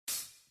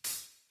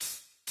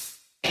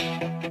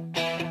Hey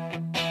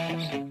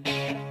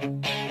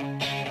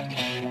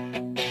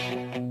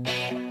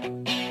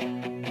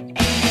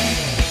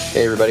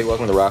everybody,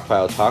 welcome to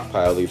Rockpile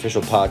Talkpile, the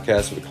official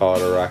podcast of the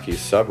Colorado Rockies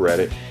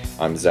subreddit.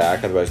 I'm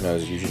Zach, otherwise known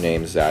as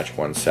username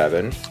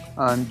Zach17.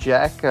 I'm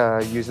Jack,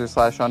 user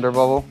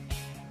 /underbubble.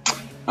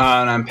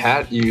 And I'm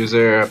Pat,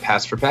 user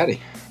Pass for Patty.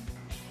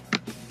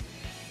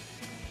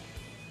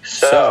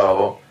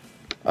 So,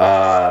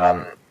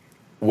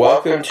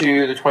 welcome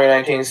to the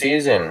 2019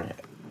 season.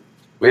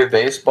 We have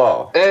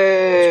baseball.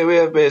 Hey, we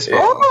have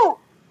baseball.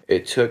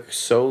 It took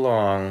so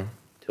long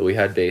till we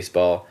had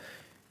baseball.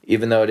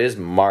 Even though it is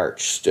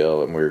March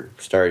still and we're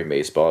starting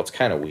baseball, it's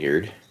kind of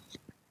weird.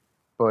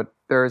 But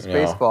there is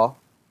baseball.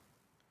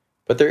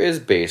 But there is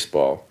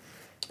baseball.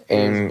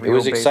 And it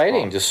was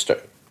exciting to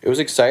start. It was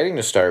exciting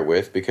to start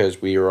with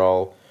because we were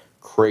all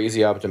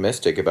crazy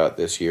optimistic about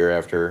this year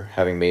after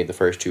having made the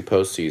first two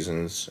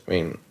postseasons. I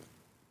mean,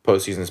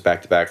 postseasons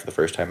back to back for the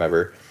first time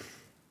ever.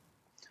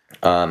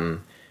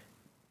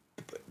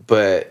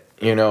 But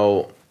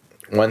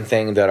one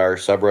thing that our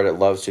subreddit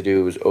loves to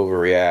do is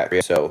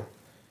overreact. So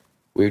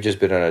we've just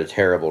been on a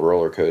terrible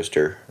roller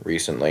coaster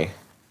recently.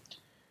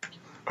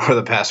 For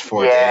the past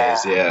 4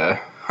 days,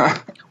 yeah.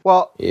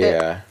 Well,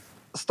 yeah.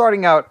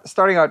 Starting out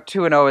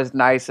 2-0 is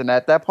nice, and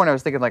at that point I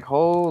was thinking like,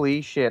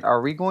 holy shit,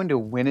 are we going to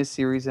win a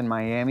series in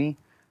Miami?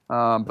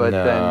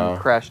 Then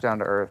crash down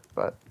to earth.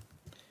 But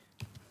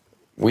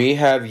we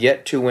have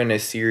yet to win a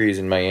series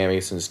in Miami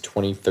since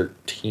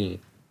 2013.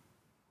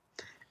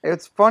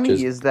 That's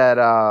just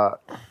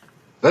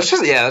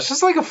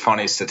like a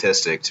funny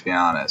statistic, to be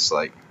honest.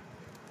 Like,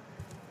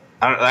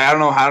 I don't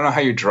know how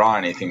you draw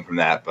anything from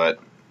that, but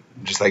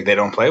just like they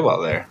don't play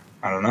well there.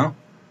 I don't know.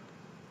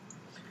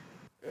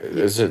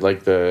 Is it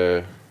like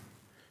it's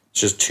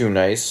just too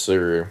nice,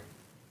 or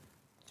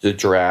the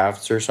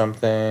drafts or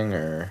something,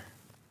 or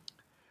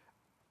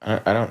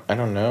I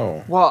don't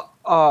know. Well,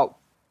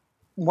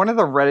 one of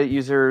the Reddit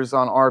users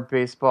on our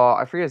baseball,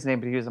 I forget his name,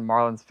 but he was a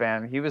Marlins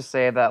fan. He was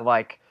saying that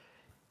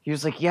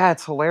yeah,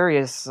 it's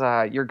hilarious,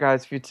 your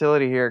guys'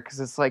 futility here, because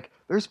it's like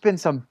there's been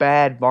some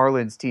bad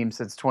Marlins teams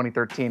since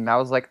 2013. And I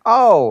was like,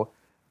 oh,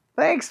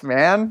 thanks,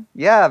 man.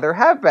 Yeah, there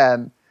have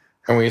been.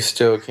 And we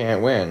still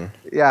can't win.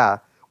 Yeah.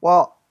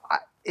 Well,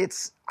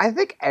 I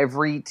think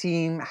every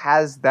team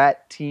has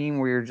that team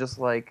where you're just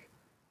like,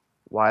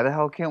 why the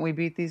hell can't we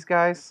beat these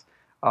guys?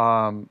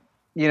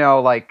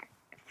 Like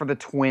for the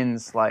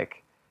Twins,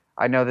 like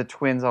I know the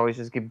Twins always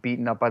just get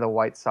beaten up by the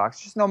White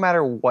Sox, just no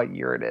matter what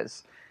year it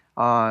is.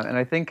 And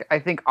I think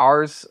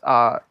ours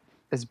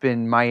has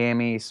been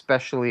Miami,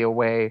 especially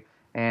away,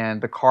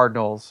 and the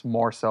Cardinals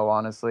more so,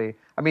 honestly.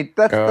 I mean,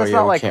 that's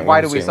not like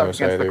why do we suck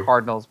against the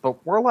Cardinals,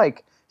 but we're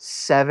like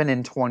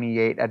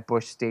 7-28 at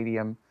Busch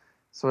Stadium.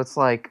 So it's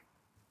like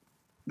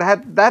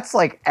that's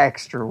like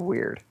extra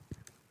weird.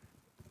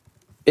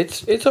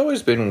 It's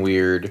always been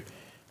weird,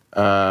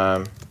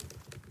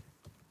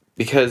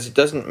 because it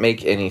doesn't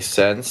make any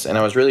sense. And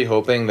I was really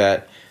hoping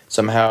that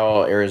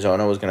somehow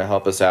Arizona was going to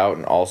help us out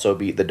and also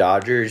beat the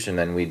Dodgers, and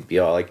then we'd be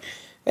all like,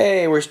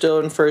 "Hey, we're still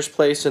in first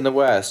place in the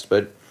West."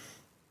 But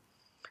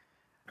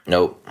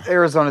nope.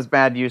 Arizona's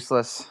bad,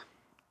 useless.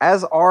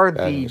 As are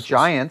the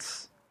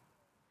Giants.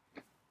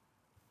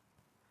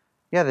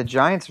 Yeah, the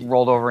Giants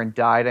rolled over and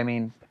died. I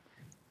mean,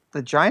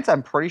 the Giants,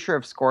 I'm pretty sure,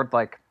 have scored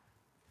like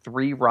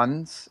 3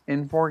 runs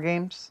in 4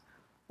 games.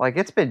 Like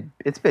it's been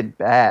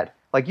bad.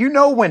 Like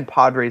when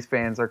Padres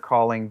fans are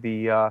calling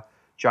the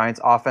Giants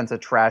offense a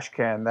trash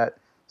can, that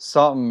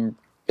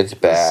it's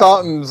bad.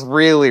 Something's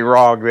really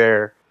wrong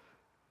there.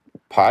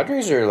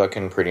 Padres are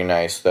looking pretty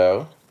nice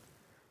though.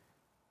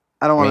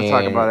 I don't want to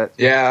talk about it.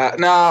 Yeah,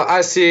 no,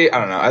 I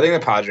don't know. I think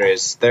the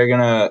Padres, they're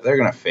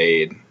gonna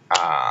fade.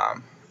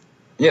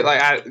 Yeah,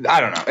 like I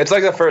don't know. It's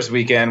like the first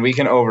weekend. We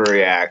can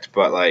overreact,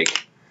 but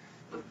like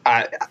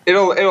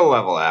it'll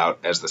level out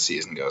as the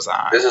season goes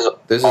on. This is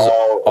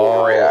all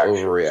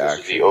overreaction.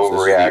 This is the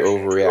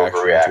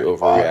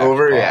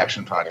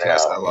overreaction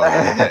podcast. I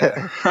love it.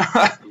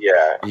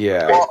 Yeah.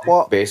 Yeah.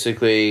 Well,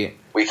 basically,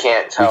 we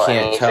can't tell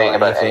anything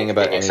about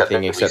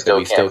anything except that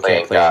we still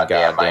can't play in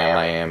goddamn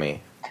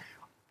Miami.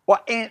 Well,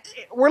 and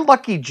we're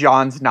lucky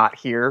John's not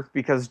here,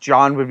 because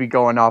John would be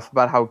going off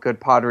about how good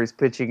Padres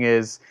pitching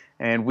is.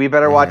 And we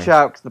better watch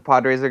out, because the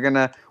Padres are going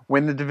to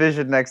win the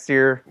division next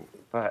year.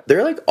 But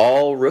they're like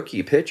all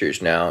rookie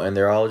pitchers now, and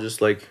they're all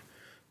just like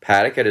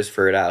Paddock at his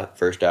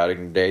first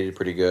outing today did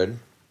pretty good.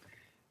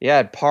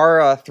 Yeah,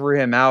 Parr threw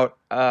him out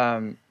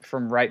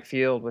from right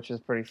field, which is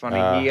pretty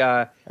funny.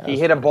 He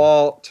hit a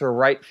ball to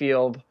right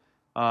field,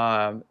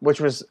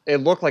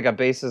 it looked like a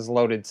bases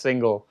loaded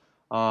single.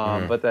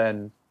 But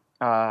then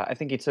I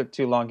think he took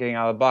too long getting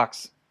out of the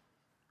box,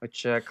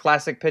 which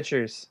classic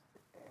pitchers.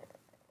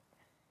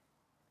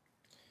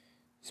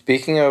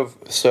 Speaking of,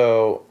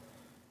 so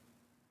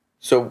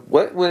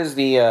what was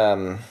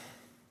what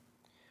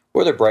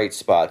were the bright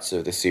spots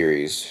of the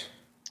series?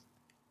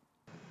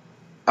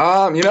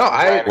 Ryan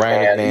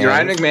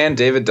McMahon,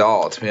 David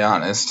Dahl, to be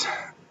honest.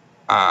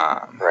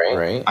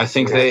 Right. I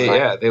think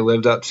they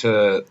lived up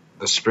to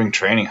the spring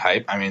training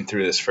hype. I mean,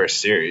 through this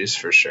first series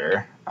for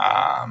sure.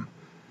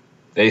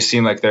 They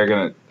seem like they're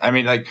gonna. I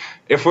mean, like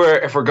if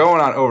we're going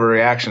on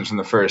overreactions from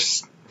the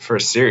first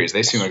series,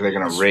 they seem like they're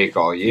gonna rake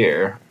all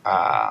year.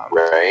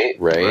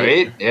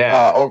 Right?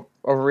 Yeah.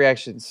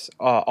 Overreactions.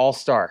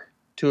 All-star.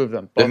 2 of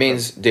them. That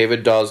means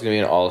David Dahl's gonna be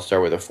an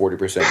all-star with a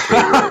 40% K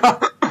rate.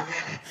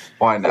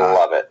 Why not? I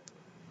love it.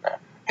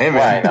 Hey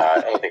man. Why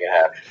not? Anything can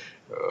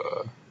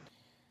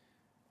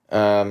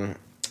happen.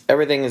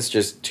 Everything is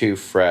just too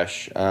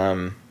fresh.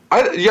 I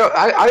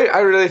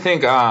really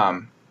think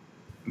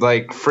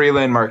like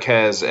Freeland,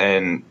 Marquez,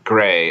 and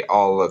Gray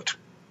all looked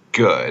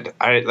good.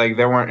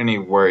 There weren't any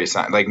worry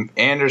signs. Like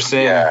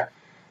Anderson,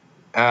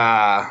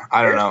 I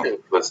don't know.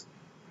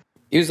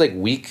 He was like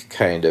weak,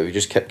 kind of. He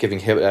just kept giving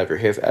hit after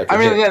hit after I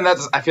mean, hit. yeah,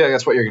 I feel like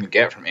that's what you're going to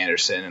get from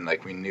Anderson, and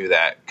like we knew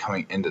that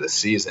coming into the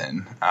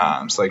season.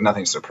 So like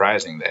nothing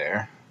surprising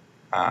there.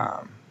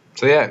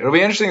 So yeah, it'll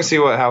be interesting to see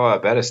how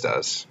Bettis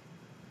does.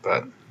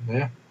 But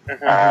yeah.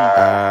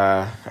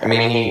 I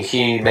mean,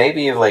 he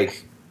maybe have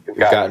like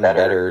gotten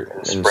better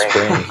in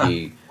spring.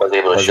 He was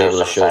able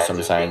to show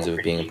some signs of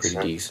being pretty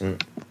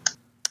decent.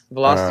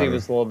 Velocity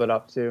was a little bit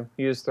up too.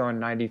 He was throwing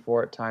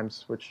 94 at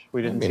times, which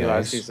we didn't see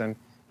last season.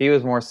 He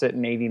was more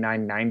sitting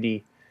 89,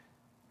 90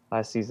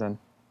 last season.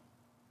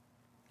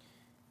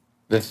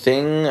 The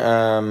thing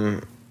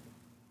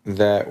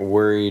that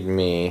worried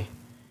me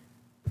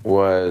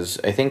was,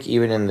 I think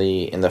even in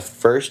the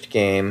first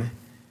game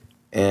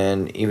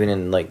and even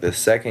in like the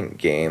second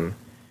game,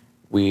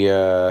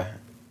 there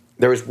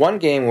was one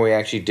game where we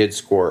actually did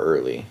score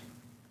early.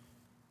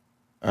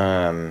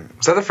 Was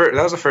that the first?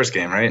 That was the first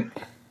game, right?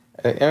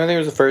 I think it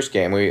was the first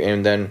game.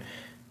 And then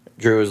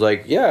Drew was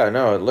like, "Yeah,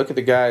 no, look at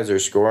the guys; they're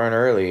scoring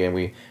early," and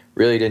we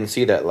really didn't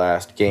see that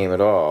last year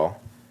at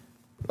all.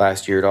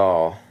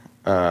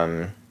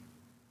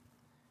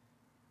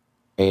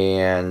 And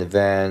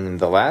then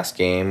the last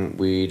game,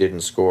 we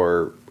didn't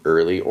score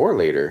early or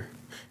later.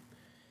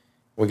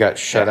 We got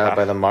shut out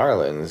by the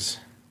Marlins.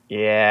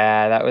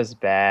 Yeah, that was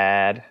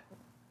bad.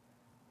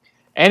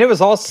 And it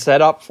was all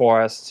set up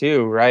for us,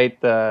 too, right?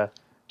 The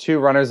 2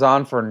 runners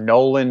on for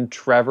Nolan,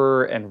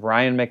 Trevor, and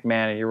Ryan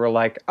McMahon. And you were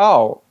like,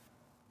 oh,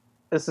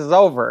 this is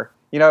over.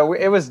 You know,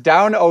 it was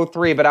down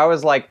 0-3, but I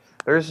was like,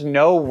 there's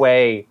no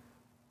way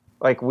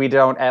like we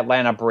don't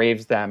Atlanta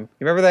Braves them.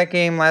 You remember that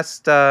game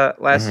last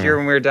year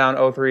when we were down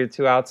 0-3 with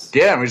 2 outs?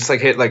 Yeah, and we just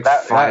like hit like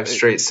 5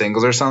 straight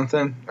singles or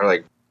something, or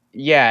like.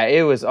 Yeah,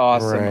 it was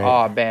awesome. Right.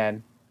 Oh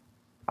man,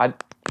 I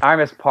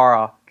miss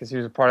Parra because he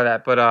was a part of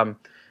that. But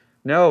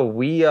no,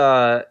 we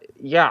I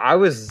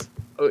was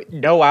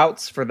no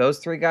outs for those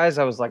 3 guys.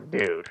 I was like,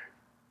 dude,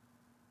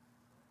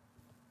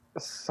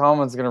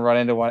 someone's gonna run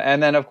into one.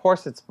 And then of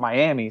course it's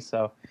Miami,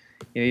 so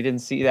you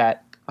didn't see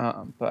that.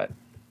 But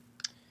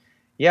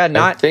yeah,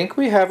 I think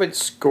we haven't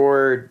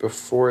scored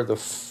before the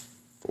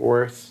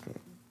 4th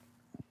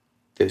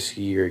this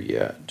year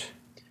yet.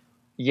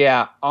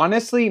 Yeah,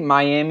 honestly,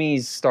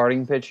 Miami's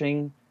starting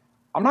pitching,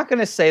 I'm not going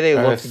to say they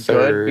looked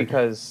good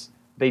because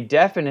they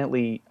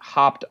definitely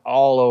hopped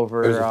all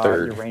over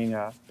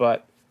Urania.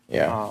 But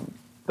yeah,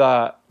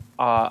 the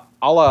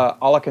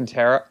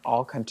Alcantara,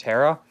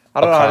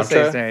 I don't know how to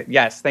say his name.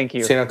 Yes, thank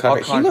you. He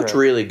looked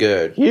really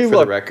good for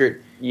the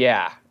record.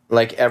 Yeah.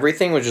 Like,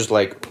 everything was just,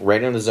 like,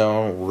 right in the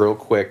zone, real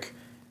quick.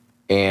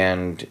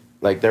 And,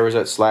 like, there was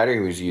that slider he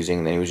was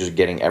using that he was just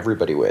getting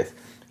everybody with.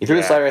 He threw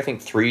the slider, I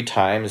think, 3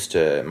 times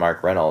to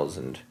Mark Reynolds.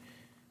 And,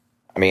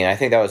 I mean, I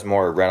think that was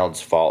more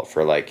Reynolds' fault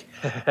for, like,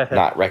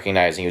 not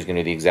recognizing he was going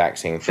to do the exact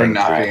same thing. For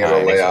not being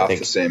able to lay off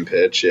the same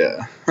pitch,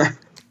 yeah.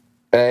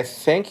 I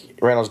think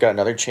Reynolds got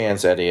another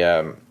chance at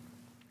a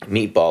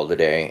meatball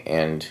today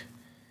and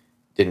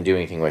didn't do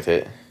anything with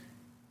it.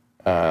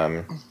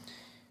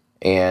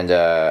 And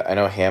I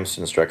know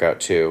Hampson struck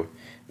out too.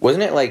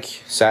 Wasn't it like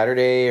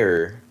Saturday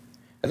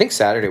I think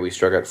Saturday we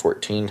struck out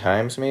 14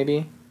 times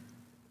maybe?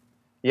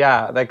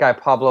 Yeah, that guy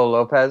Pablo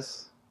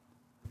Lopez.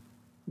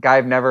 Guy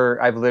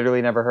I've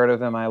literally never heard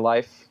of in my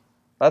life.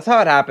 That's how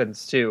it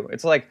happens too.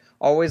 It's like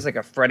always like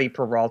a Freddie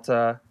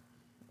Peralta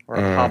or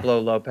a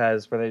Pablo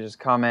Lopez where they just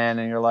come in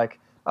and you're like,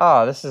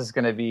 oh, this is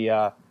going to be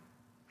a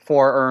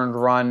 4 earned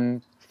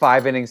run,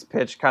 5 innings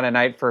pitch kind of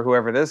night for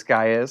whoever this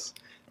guy is.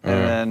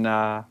 And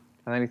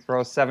then he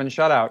throws 7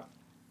 shutout.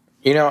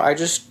 You know,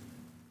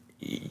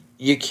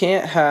 you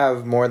can't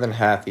have more than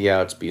half the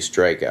outs be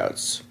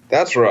strikeouts.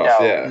 That's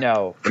rough, yeah.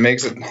 No. It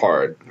makes it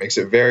hard. It makes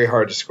it very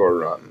hard to score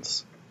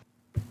runs.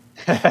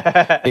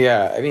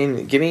 Yeah, I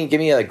mean, give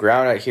me a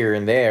ground out here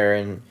and there,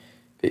 and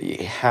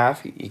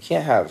you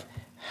can't have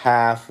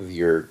half of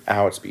your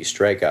outs be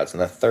strikeouts in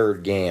the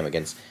 3rd game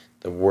against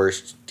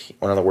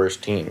one of the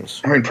worst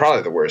teams. I mean,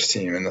 probably the worst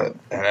team in the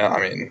NL.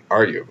 I mean,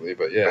 arguably,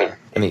 but yeah.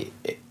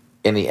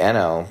 In the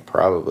NL,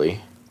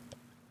 probably.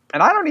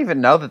 And I don't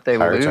even know that they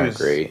lose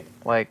great.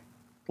 like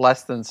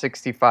less than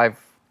 65,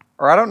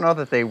 or I don't know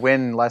that they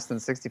win less than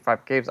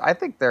 65 games. I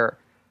think they're,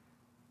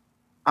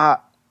 when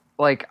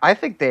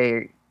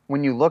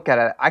you look at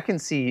it, I can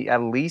see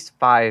at least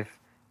 5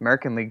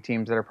 American League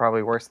teams that are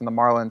probably worse than the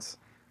Marlins.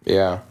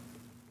 Yeah.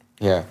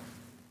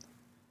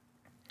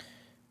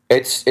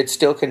 It's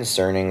still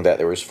concerning that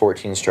there was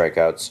 14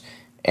 strikeouts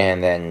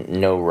and then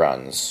no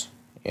runs,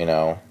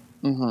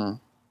 Mm-hmm.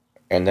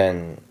 And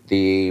then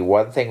the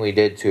one thing we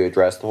did to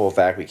address the whole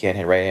fact we can't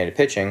hit right-handed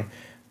pitching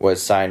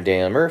was sign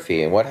Daniel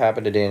Murphy. And what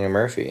happened to Daniel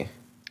Murphy?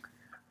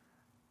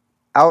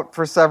 Out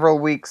for several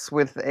weeks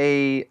with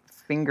a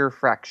finger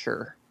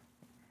fracture.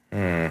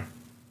 Yeah,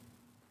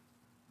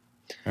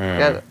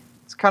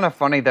 it's kind of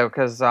funny though,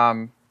 because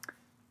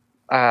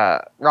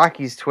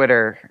Rockies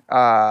Twitter,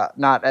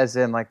 not as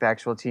in like the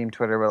actual team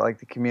Twitter, but like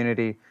the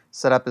community,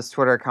 set up this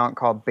Twitter account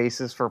called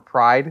Bases for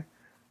Pride.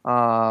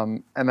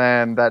 And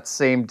then that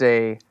same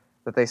day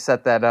that they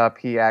set that up,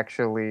 he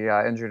actually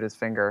injured his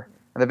finger.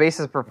 And the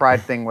Bases for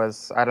Pride thing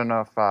was, I don't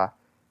know if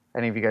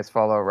any of you guys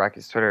follow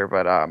Rockies Twitter,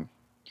 but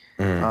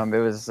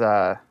it was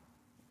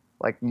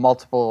like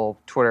multiple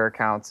Twitter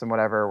accounts and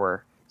whatever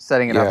were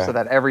setting it up so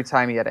that every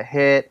time he had a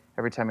hit,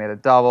 every time he had a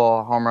double,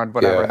 a home run,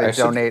 whatever, they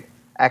donate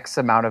X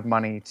amount of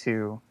money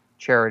to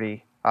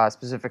charity,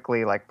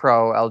 specifically like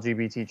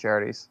pro-LGBT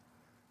charities.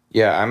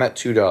 Yeah, I'm at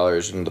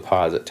 $2 and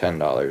deposit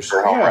 $10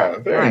 per home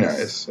run. Very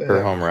nice.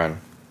 Per home run.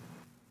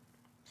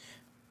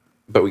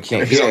 But we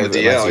can't get it on the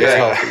DL.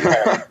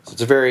 Yeah, so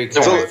it's a very it's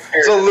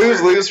a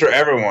lose-lose for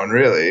everyone,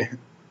 really.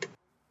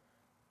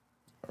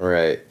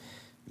 Right.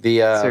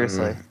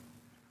 Seriously.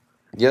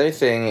 The other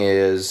thing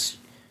is,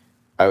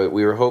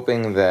 we were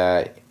hoping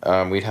that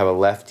we'd have a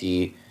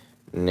lefty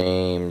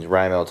named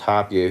Raimel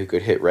Tapia who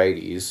could hit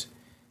righties,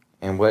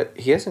 and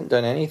he hasn't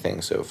done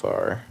anything so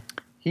far.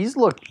 He's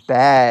looked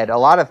bad. A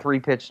lot of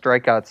 3-pitch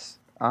strikeouts.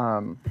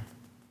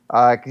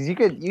 Because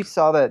you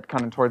saw that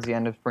kind of towards the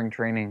end of spring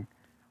training,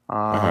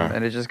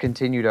 and it just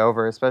continued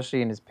over,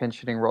 especially in his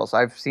pinch hitting roles.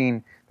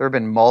 There have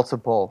been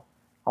multiple.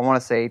 I want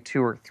to say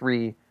 2 or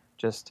 3.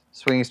 Just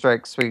swinging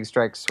strikes.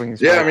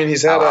 Yeah, I mean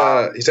he's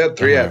had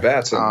 3 at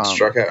bats and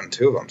struck out in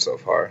 2 of them so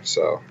far.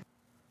 So,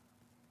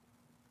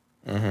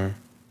 I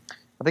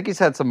think he's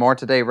had some more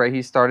today, right?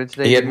 He started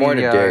today. He had more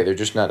today. They're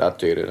just not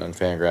updated on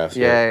Fangraphs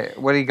yet.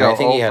 What did he go? And I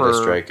think he had a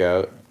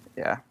strikeout.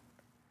 Yeah,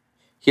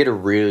 he had a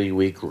really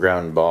weak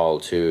ground ball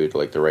too, to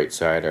like the right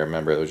side. I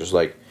remember it was just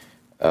like,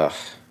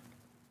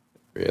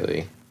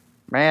 really.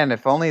 Man,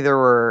 if only there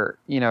were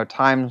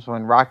times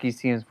when Rockies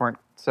teams weren't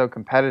so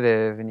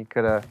competitive, and you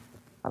could have,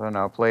 I don't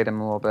know, played him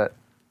a little bit,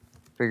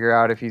 figure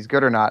out if he's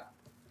good or not.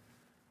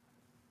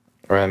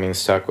 Or,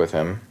 stuck with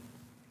him.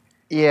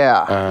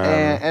 Yeah.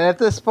 And at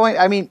this point,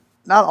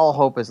 not all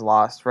hope is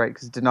lost, right?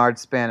 Because Denard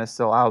Span is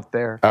still out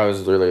there. I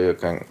was literally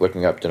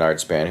looking up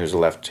Denard Span, who's a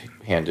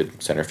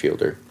left-handed center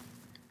fielder.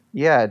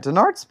 Yeah,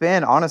 Denard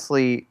Span,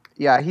 honestly,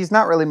 he's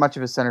not really much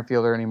of a center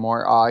fielder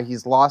anymore.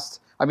 He's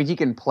lost. He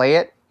can play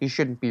it. He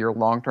shouldn't be your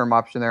long-term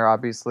option there,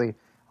 obviously.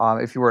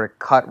 If you were to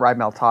cut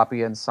Raimel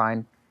Tapia and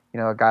sign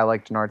a guy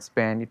like Denard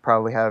Span, you'd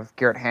probably have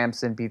Garrett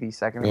Hampson be the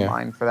second in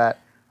line for that.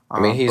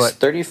 He's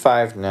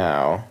 35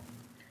 now.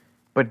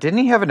 But didn't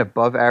he have an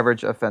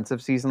above-average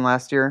offensive season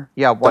last year?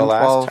 Yeah,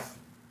 112.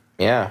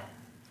 Yeah.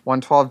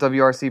 112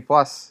 WRC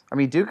plus.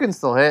 Duke can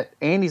still hit,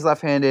 and he's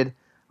left-handed,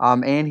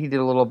 and he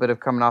did a little bit of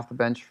coming off the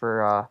bench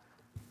for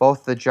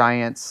both the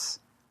Giants,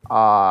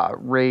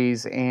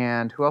 Rays,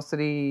 and who else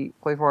did he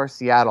play for?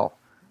 Seattle.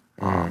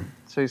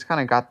 So he's kind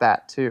of got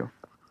that too.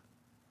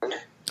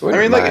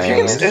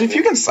 If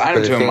you can sign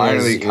him to a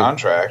minor league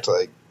contract,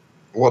 like,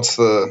 what's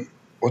the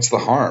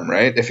harm,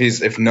 right?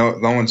 If no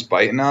one's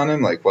biting on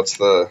him, like, what's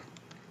the?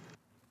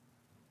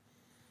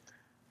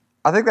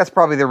 I think that's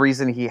probably the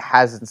reason he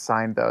hasn't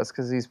signed those,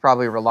 because he's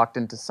probably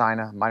reluctant to sign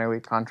a minor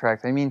league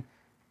contract. Throw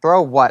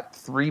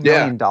 $3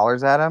 million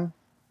at him?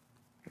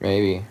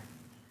 Maybe.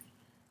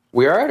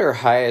 We are at our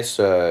highest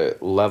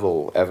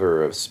level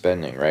ever of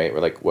spending, right? We're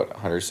like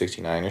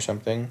 169 or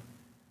something,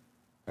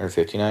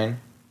 159.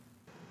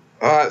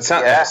 It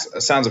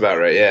sounds about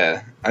right.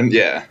 Yeah,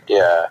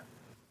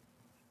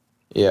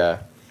 Yeah.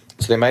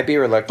 So they might be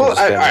reluctant to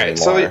spend more.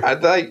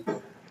 So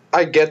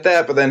I get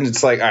that, but then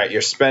it's like, all right,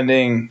 you're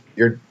spending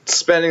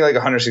like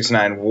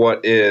 169.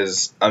 What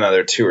is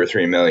another 2 or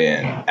 3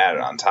 million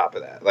added on top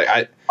of that?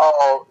 Like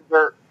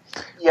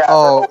their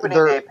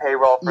opening day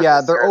payroll for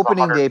their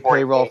opening day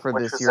payroll for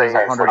this year is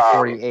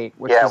 148,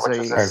 which was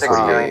a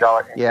 $6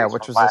 million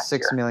which was a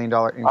 $6 million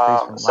increase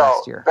from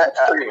last year. That's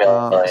 $3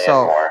 million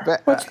more.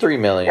 What's $3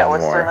 million more?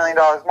 What's $3 million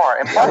more?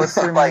 And plus, what's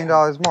 $3 million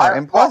more?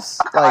 And plus,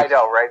 I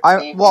know, right?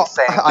 I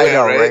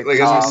know, right? Like,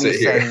 as we sit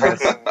here,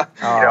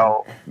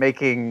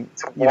 making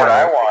what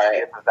I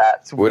want.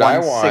 That's what I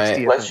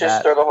want. Let's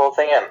just throw the whole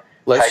thing in.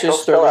 Let's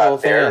just throw the whole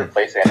thing in.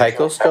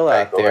 Keuchel's still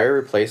out there.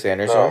 Replace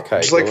Anderson with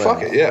Keuchel. Just like,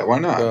 fuck it. Yeah, why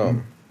not?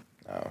 Boom.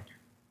 No.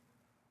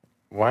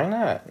 Why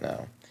not?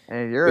 No.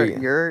 Hey,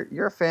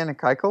 you're a fan of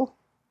Keuchel?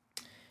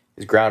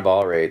 His ground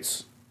ball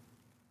rates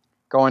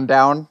going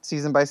down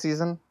season by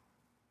season.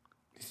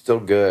 He's still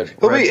good.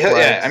 I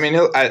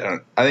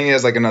think he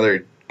has like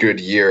another good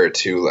year or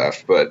 2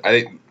 left, but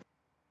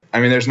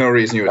there's no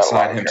reason you would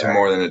sign him to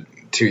more than a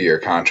 2-year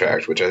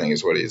contract, which I think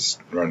is what he's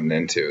running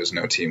into. Is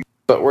no team.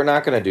 But we're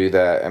not going to do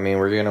that.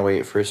 We're going to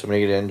wait for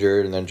somebody to get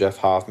injured, and then Jeff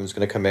Hoffman's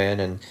going to come in,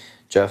 and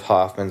Jeff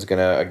Hoffman's going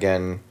to,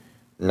 again,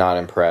 not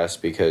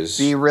impressed because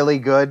Be really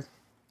good.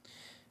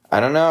 I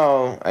don't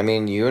know. I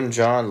mean, you and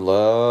John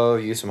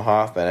love you some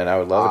Hoffman, and I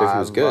would love it if he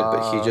was good,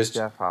 but he love just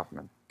Jeff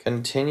Hoffman.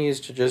 continues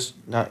to just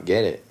not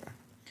get it.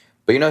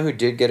 But you know who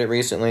did get it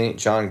recently?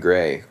 John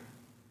Gray.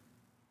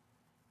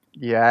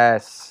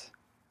 Yes.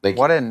 Like,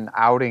 what an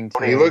outing!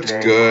 He looked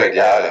good.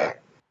 Yeah.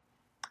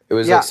 It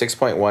was like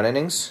 6.1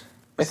 innings.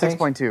 I think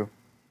 6.2.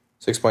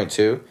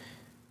 6.2.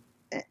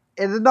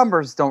 And the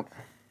numbers don't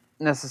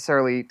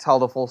necessarily tell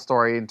the full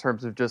story in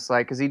terms of just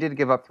like because he did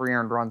give up 3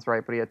 earned runs,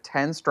 right? But he had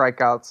 10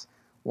 strikeouts,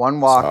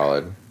 1 walk,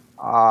 Solid.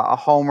 A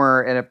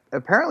homer, and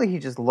apparently he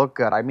just looked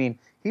good. I mean,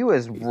 he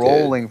was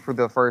rolling for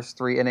the first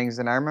 3 innings,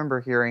 and I remember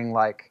hearing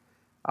like,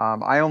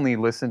 I only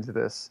listened to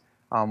this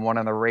one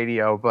on the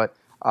radio, but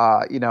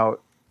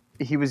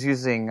he was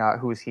using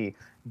who's he?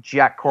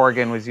 Jack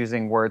Corrigan was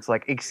using words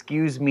like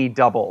 "excuse me,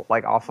 double,"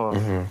 like off of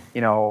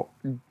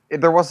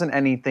there wasn't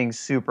anything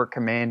super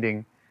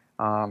commanding,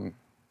 coming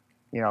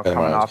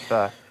off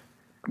the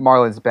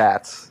Marlins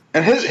bats.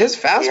 And his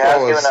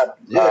fastball was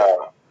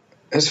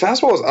his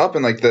fastball was up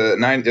in like the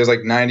 90. It was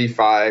like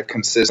 95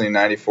 consistently,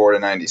 94 to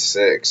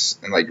 96,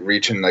 and like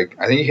reaching like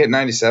I think he hit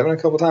 97 a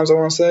couple times. I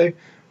want to say,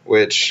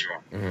 which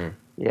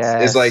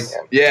is like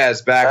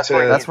it's back to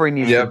that's where he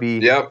needs to be.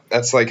 Yep,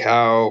 that's like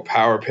how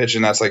power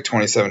pitching. That's like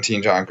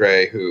 2017 John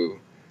Gray, who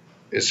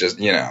is just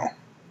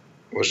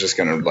was just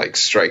gonna like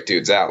strike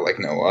dudes out like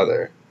no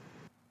other.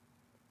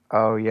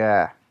 Oh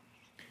yeah.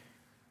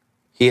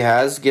 He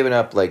has given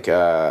up like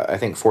I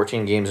think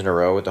 14 games in a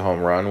row with the home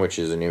run, which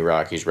is a new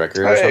Rockies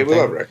record. Or something. We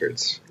love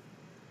records.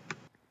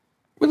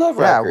 We love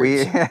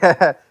records.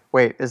 Yeah,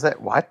 wait, is that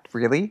what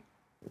really?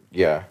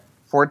 Yeah.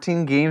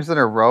 14 games in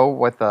a row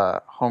with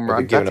a home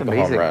run. That's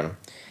amazing. Home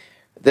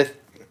run.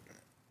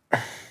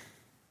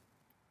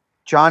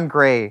 John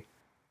Gray,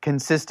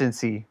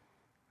 consistency.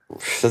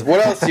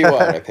 What else do you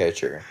want in a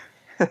pitcher?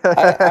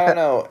 I don't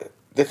know.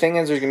 The thing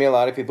is, there's gonna be a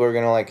lot of people who are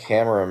gonna like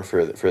hammer him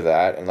for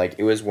that, and like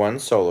it was one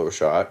solo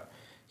shot.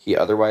 He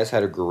otherwise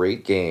had a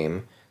great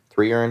game.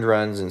 3 earned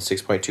runs and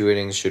 6.2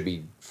 innings should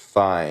be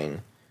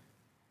fine.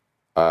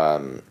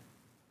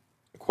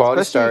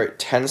 Quality start,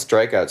 10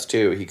 strikeouts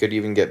too. He could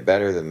even get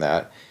better than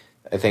that,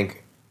 I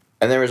think.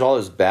 And there was all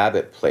those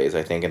Babbitt plays.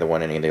 I think in the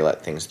one inning they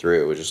let things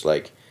through. It was just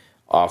like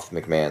off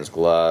McMahon's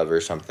glove or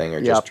something,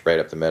 or just right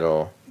up the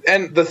middle.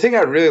 And the thing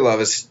I really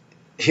love is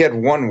he had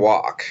 1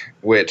 walk,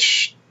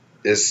 which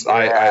is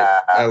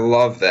I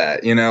love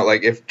that.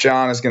 Like if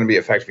John is going to be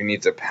effective, he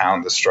needs to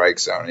pound the strike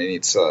zone. He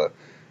needs to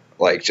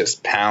like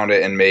just pound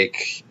it and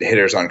make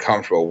hitters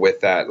uncomfortable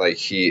with that like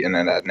heat and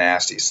then that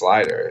nasty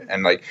slider.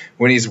 And like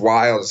when he's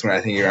wild is when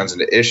I think he runs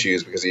into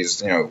issues because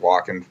he's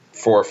walking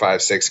 4,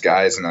 5, 6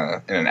 guys in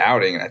an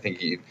outing, and I think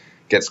he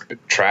gets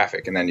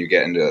traffic, and then you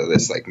get into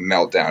this like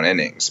meltdown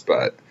innings.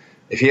 But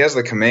if he has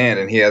the command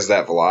and he has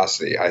that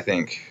velocity, I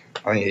think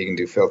he can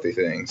do filthy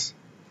things.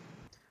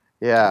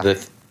 Yeah.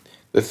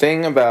 The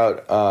thing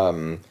about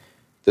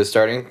the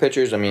starting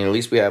pitchers, I mean, at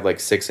least we have like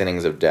 6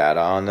 innings of data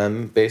on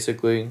them,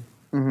 basically.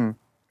 Mm-hmm.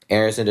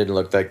 Anderson didn't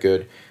look that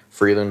good.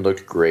 Freeland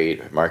looked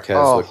great. Marquez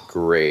looked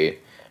great.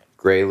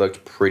 Gray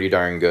looked pretty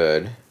darn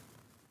good.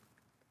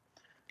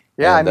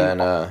 Yeah, and then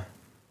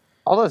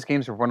all those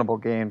games were winnable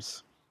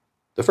games.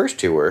 The first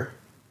 2 were.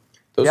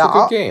 Those were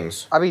good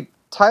games. I mean,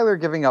 Tyler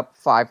giving up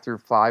 5 through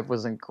 5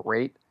 wasn't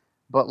great,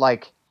 but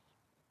like,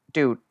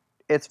 dude,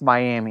 it's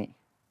Miami.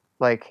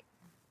 Like,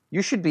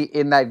 you should be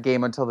in that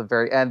game until the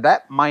very end.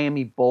 That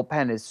Miami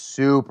bullpen is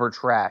super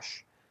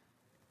trash.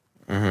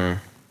 Mm-hmm.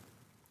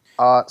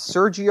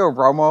 Sergio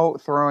Romo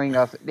throwing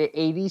the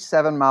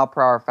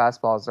 87-mile-per-hour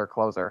fastball as their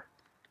closer.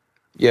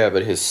 Yeah,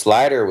 but his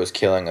slider was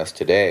killing us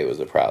today. Was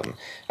the problem?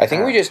 I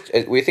think we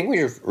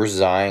just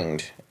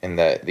resigned in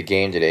the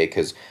game today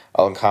because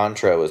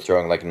Alcantara was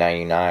throwing like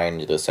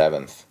 99 to the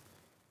 7th.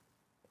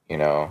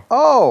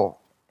 Oh.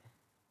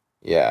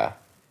 Yeah,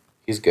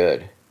 he's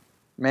good.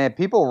 Man,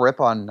 people rip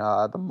on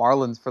the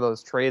Marlins for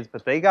those trades,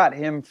 but they got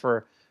him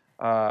for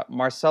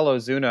Marcell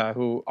Ozuna,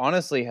 who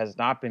honestly has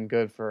not been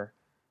good for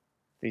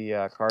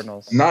the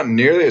Cardinals. Not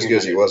nearly as good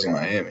as he was in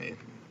Miami.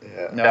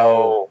 Yeah.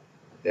 No.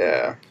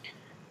 Yeah.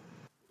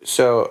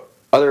 So,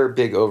 other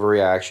big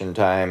overreaction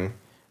time.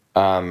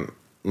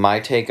 My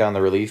take on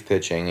the relief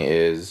pitching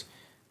is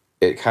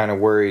it kind of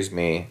worries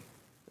me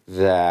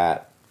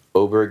that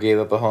Ober gave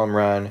up a home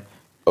run,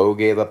 O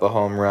gave up a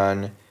home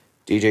run,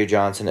 DJ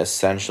Johnson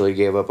essentially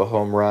gave up a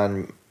home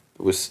run.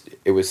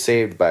 It was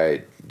saved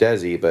by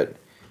Desi, but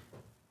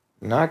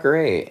not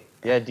great.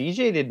 Yeah,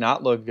 DJ did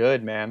not look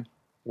good, man.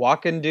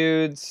 Walking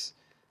dudes.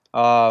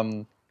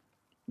 Yeah,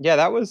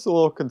 that was a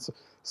little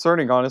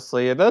concerning,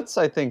 honestly. And that's,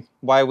 I think,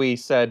 why we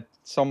said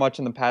so much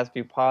in the past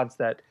few pods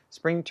that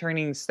spring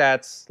training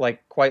stats,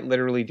 like, quite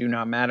literally do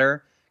not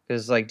matter.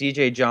 Because, like,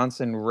 DJ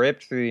Johnson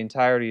ripped through the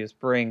entirety of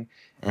spring.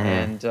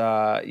 Mm-hmm.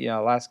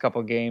 And, last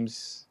couple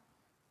games,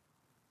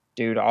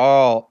 dude,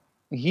 what's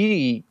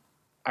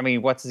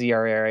his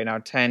ERA right now?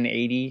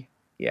 10.80?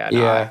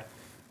 Yeah.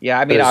 Yeah,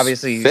 I mean,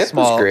 obviously,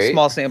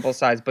 small sample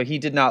size, but he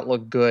did not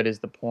look good is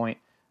the point.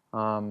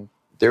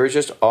 There was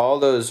just all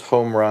those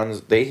home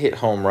runs. They hit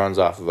home runs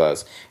off of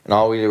us, and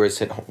all we did was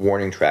hit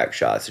warning track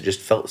shots. It just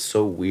felt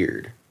so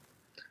weird.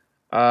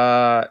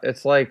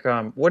 It's like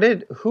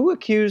who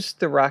accused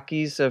the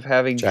Rockies of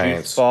having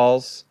Giants. juice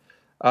balls,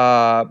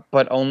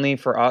 but only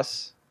for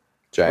us?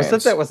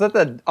 Giants. Was that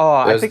the? Oh,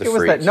 I think it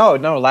was that. No,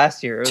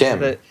 last year.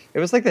 It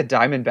was like the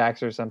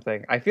Diamondbacks or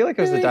something. I feel like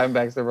it was the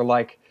Diamondbacks that were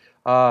like,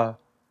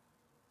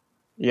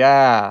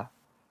 yeah.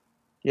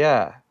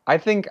 I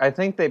think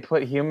they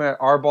put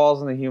our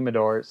balls in the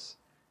humidors,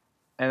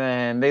 and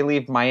then they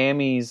leave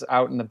Miami's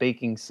out in the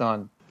baking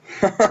sun.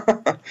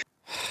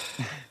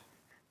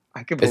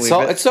 I could believe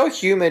it. It's so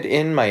humid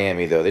in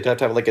Miami, though. They'd have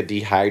to have like a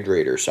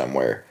dehydrator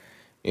somewhere,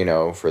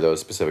 for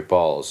those specific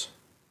balls.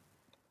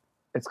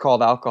 It's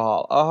called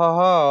alcohol.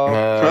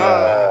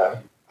 Oh.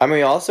 I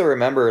mean, also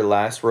remember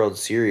last World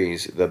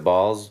Series, the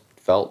balls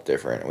felt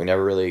different. We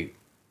never really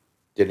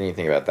did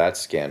anything about that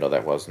scandal.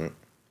 That wasn't.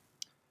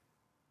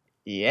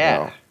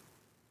 Yeah.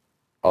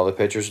 All the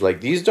pitchers were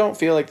like, these don't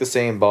feel like the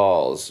same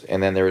balls.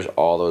 And then there was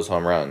all those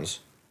home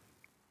runs.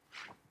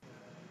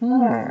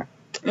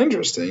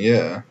 Interesting,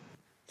 yeah.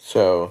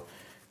 So,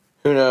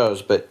 who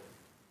knows? But,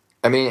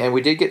 I mean, and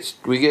we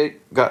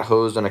got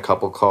hosed on a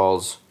couple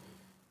calls.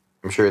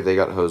 I'm sure they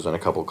got hosed on a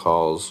couple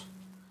calls.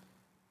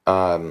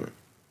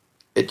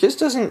 It just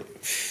doesn't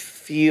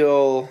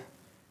feel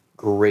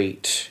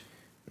great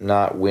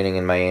not winning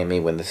in Miami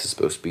when this is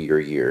supposed to be your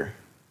year.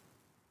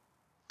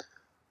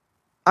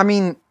 I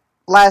mean,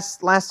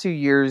 last 2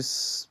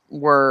 years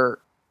were,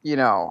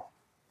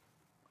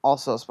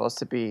 also supposed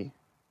to be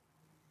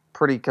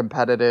pretty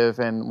competitive,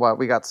 and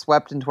we got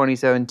swept in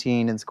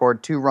 2017 and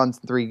scored 2 runs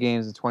in 3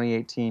 games in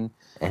 2018.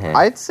 Mm-hmm.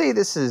 I'd say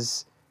this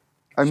is,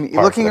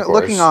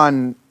 looking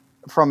on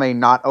from a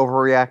not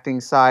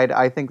overreacting side,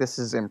 I think this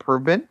is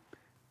improvement.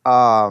 If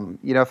I'm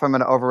going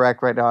to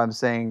overreact right now, I'm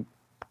saying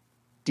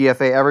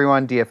DFA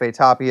everyone, DFA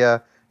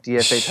Tapia,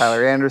 DFA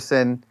Tyler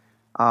Anderson,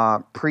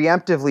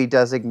 preemptively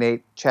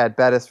designate Chad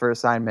Bettis for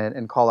assignment,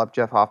 and call up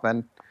Jeff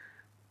Hoffman.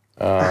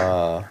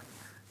 What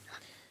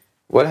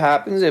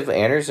happens if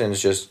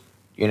Anderson's just,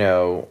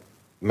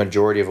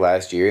 majority of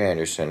last year,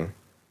 Anderson,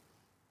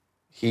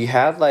 he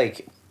had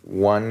like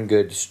one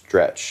good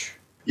stretch.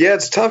 Yeah,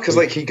 it's tough because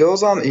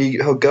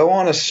he'll go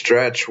on a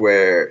stretch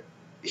where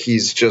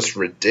he's just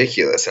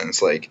ridiculous, and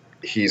it's like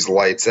he's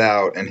lights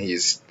out, and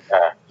he's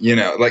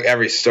like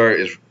every start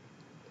is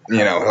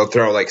he'll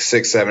throw like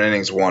 6-7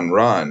 innings, 1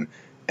 run,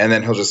 and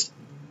then he'll just,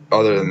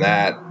 other than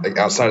that, like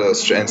outside of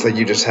those, and it's like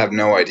you just have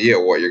no idea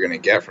what you're going to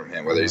get from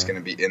him, whether he's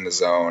going to be in the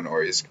zone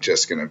or he's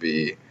just going to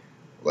be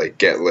like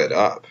get lit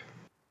up.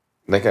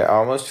 Like, I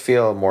almost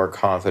feel more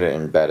confident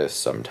in Bettis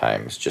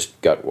sometimes, just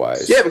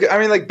gut-wise. Yeah,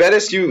 because,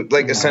 Bettis, you,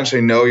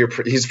 essentially know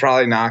he's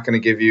probably not going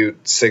to give you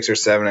 6 or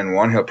 7 and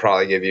 1. He'll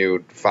probably give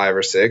you 5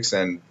 or 6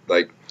 and,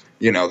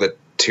 the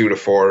 2 to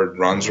 4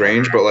 runs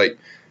range. But,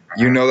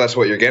 that's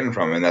what you're getting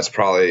from him, and that's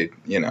probably,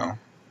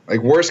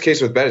 worst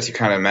case with Bettis, you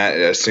kind of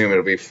assume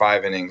it'll be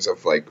 5 innings of,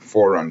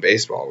 4-run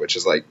baseball, which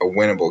is, a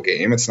winnable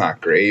game. It's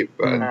not great,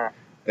 but,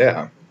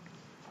 yeah.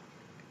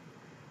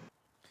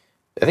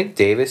 I think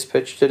Davis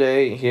pitched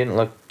today. He didn't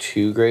look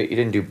too great. He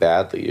didn't do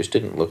badly. He just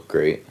didn't look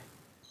great.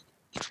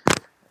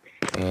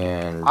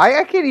 And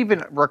I can't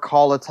even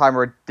recall a time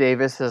where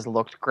Davis has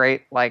looked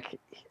great.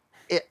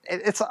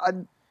 It's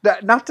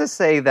not to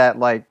say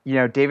that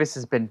Davis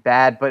has been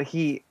bad, but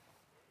he,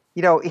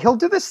 he'll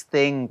do this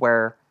thing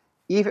where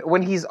even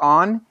when he's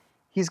on,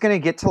 he's going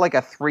to get to a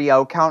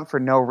 3-0 count for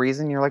no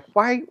reason. You're like,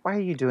 why are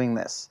you doing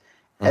this?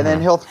 And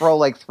then he'll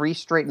throw 3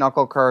 straight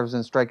knuckle curves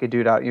and strike a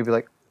dude out. And you'll be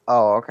like,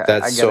 oh, okay.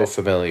 That's so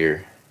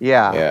familiar.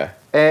 Yeah.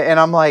 And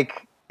I'm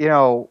like,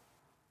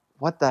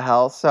 what the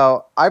hell?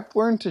 So I've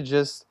learned to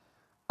just,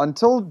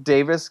 until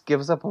Davis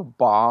gives up a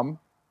bomb,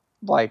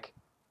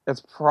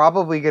 it's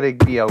probably going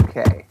to be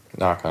okay.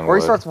 Knock on wood. Or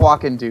he starts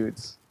walking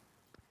dudes.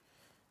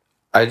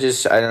 I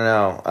don't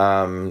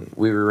know.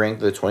 We were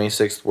ranked the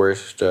 26th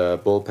worst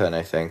bullpen,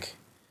 I think.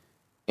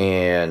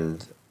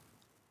 And,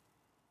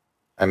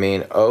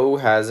 O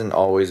hasn't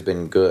always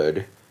been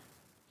good.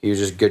 He was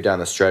just good down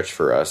the stretch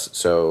for us,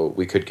 so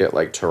we could get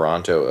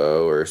Toronto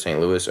O or St.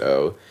 Louis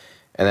O,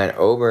 and then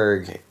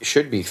Oberg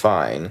should be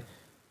fine.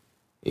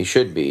 He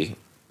should be,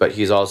 but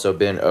he's also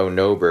been O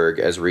Noberg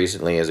as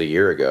recently as a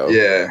year ago.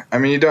 Yeah,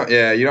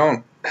 you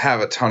don't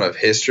have a ton of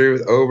history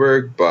with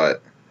Oberg,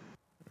 but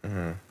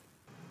I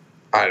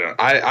don't know.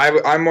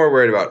 I'm more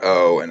worried about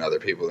O and other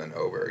people than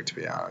Oberg, to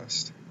be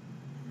honest.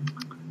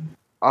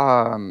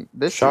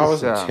 Shaw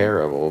wasn't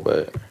terrible,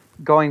 but.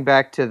 Going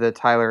back to the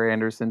Tyler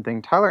Anderson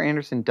thing, Tyler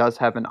Anderson does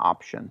have an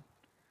option.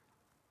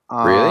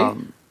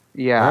 Really?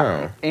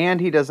 Yeah. Oh. And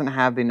he doesn't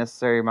have the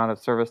necessary amount of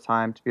service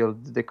time to be able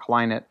to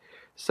decline it.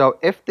 So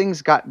if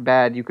things got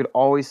bad, you could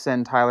always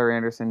send Tyler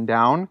Anderson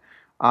down.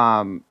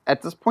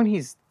 At this point,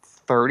 he's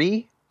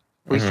 30.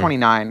 He's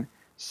 29.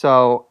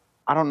 So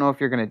I don't know if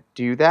you're going to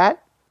do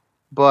that.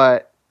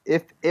 But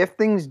if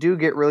things do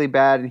get really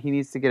bad and he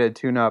needs to get a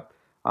tune-up,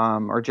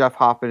 or Jeff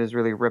Hoffman is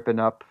really ripping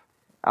up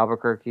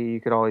Albuquerque,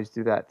 you could always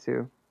do that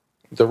too.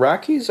 The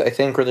Rockies, I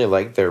think, really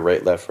like their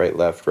right,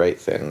 left, right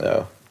thing,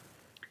 though.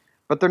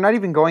 But they're not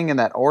even going in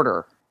that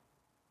order.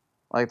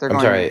 Like they're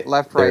going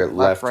left, they're right,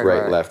 left, right,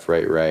 right. left,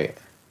 right.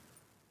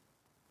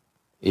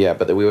 Yeah,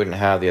 but we wouldn't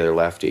have the other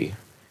lefty,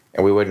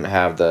 and we wouldn't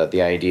have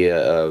the idea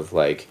of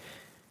like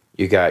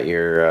you got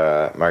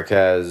your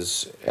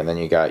Marquez, and then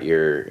you got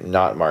your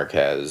not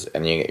Marquez,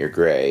 and then you get your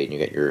Gray, and you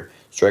get your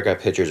strikeout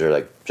pitchers are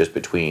like just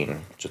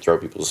between to throw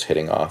people's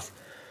hitting off.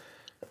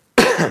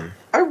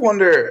 I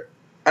wonder.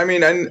 I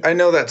mean, I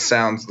know that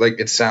sounds like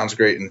it sounds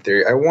great in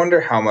theory. I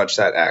wonder how much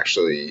that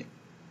actually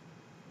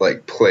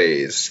like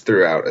plays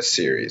throughout a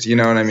series. You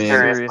know what I mean?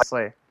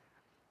 Seriously.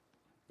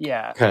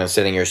 Yeah. Kind of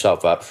setting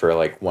yourself up for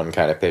like one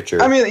kind of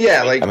pitcher. I mean,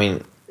 yeah, like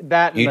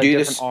that and you the do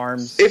different this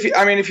arms.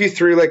 If you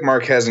threw like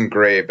Marquez and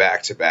Gray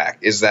back to back,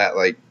 is that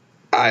like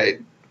I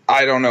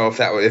don't know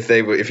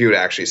if you would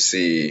actually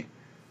see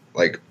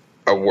like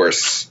a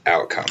worse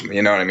outcome.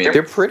 You know what I mean?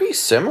 They're pretty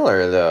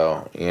similar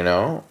though. You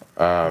know,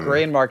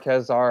 Gray and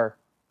Marquez are.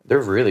 They're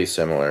really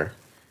similar.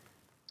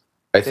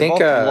 I think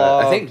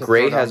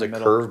Gray has a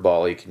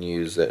curveball he can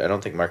use that I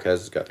don't think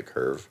Marquez has got the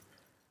curve.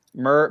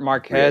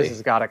 Marquez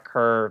has got a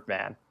curve,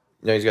 man.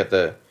 No, he's got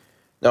the.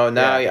 No,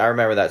 now I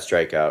remember that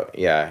strikeout.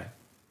 Yeah.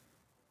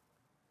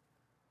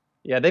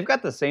 Yeah, they've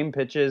got the same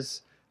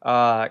pitches.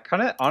 Kind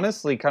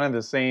of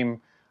the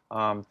same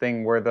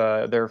thing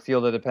where their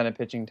field independent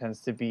pitching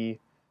tends to be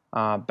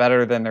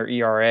better than their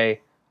ERA.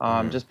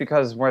 Just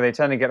because where they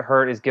tend to get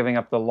hurt is giving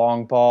up the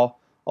long ball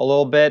a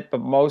little bit, but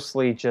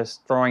mostly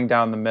just throwing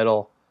down the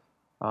middle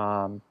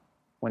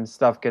when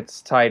stuff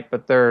gets tight.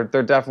 But they're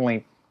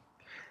definitely.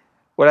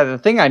 The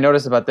thing I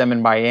noticed about them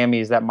in Miami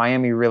is that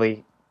Miami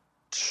really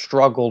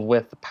struggled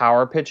with the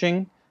power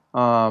pitching.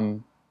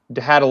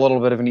 Had a little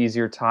bit of an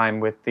easier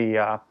time with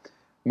the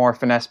more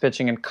finesse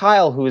pitching. And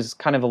Kyle, who is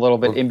kind of a little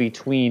bit in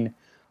between,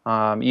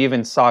 you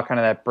even saw kind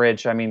of that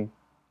bridge. I mean,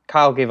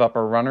 Kyle gave up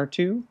a run or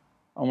two,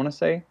 I want to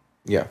say.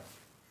 Yeah.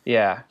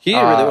 Yeah. He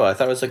did really well. I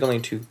thought it was like only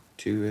two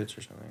hits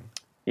or something.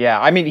 Yeah,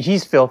 I mean,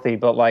 he's filthy,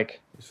 but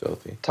like... He's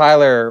filthy.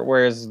 Tyler,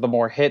 whereas the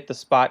more hit the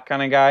spot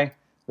kind of guy,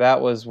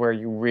 that was where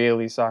you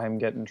really saw him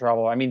get in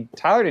trouble. I mean,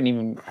 Tyler didn't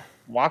even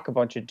walk a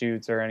bunch of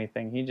dudes or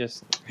anything. He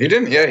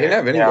didn't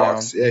have any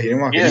walks. Yeah, he didn't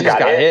walk. He just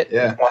got hit.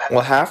 Yeah.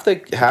 Well, half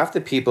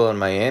the people in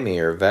Miami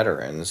are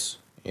veterans.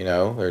 You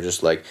know, they're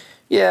just like,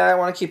 yeah, I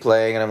want to keep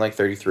playing, and I'm like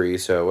 33,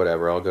 so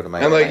whatever, I'll go to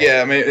Miami. I'm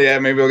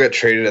like, maybe we'll get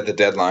traded at the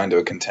deadline to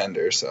a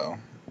contender. So,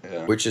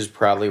 yeah. Which is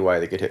probably why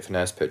they could hit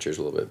finesse pitchers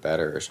a little bit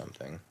better or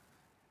something.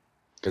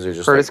 Because they're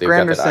just Curtis they've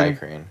got that Granderson. eye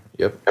crane.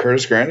 Yep.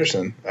 Curtis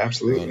Granderson,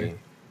 absolutely.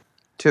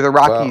 To the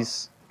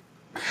Rockies.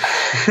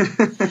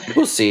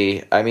 We'll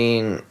see. I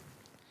mean,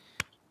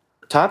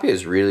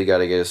 Tapia's really got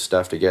to get his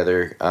stuff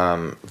together.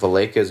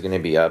 Valleca is going to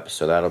be up,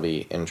 so that'll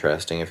be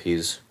interesting if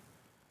he's...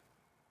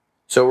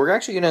 So we're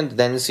actually going to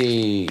then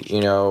see,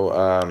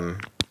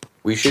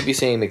 we should be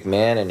seeing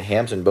McMahon and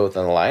Hampton both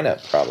in the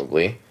lineup,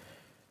 probably.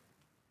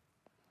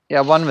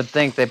 Yeah, one would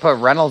think they put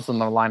Reynolds in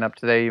the lineup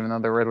today, even though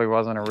there really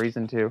wasn't a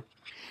reason to.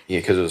 Yeah,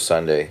 because it was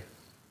Sunday.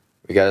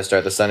 We got to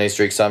start the Sunday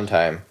streak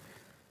sometime.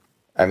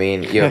 I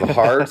mean, you have a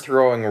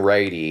hard-throwing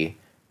righty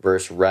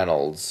versus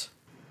Reynolds.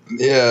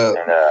 Yeah,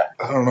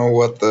 I don't know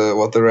what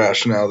the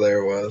rationale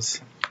there was.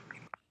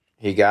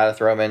 He got to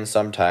throw him in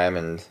sometime,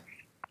 and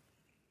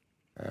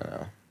I don't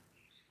know.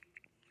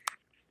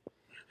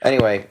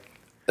 Anyway,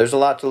 there's a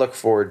lot to look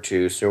forward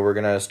to, so we're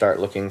going to start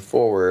looking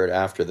forward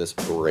after this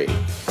break.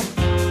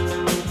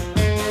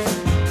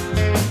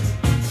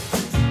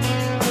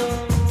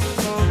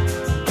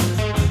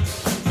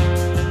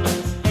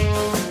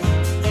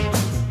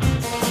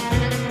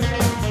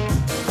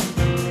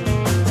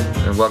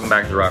 Welcome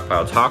back to the Rock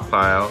Pile Talk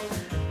Pile.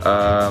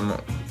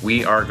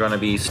 We are going to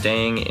be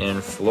staying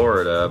in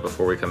Florida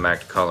before we come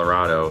back to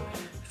Colorado,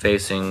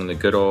 facing the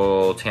good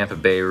old Tampa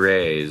Bay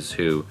Rays,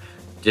 who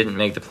didn't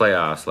make the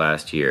playoffs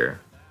last year.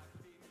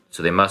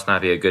 So they must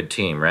not be a good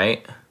team,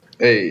 right?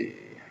 Hey.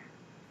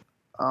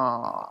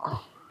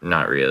 Not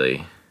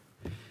really.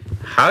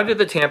 How did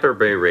the Tampa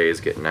Bay Rays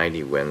get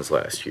 90 wins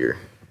last year?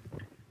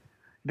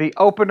 The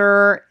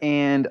opener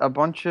and a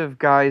bunch of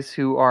guys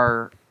who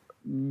are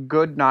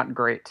good, not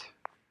great.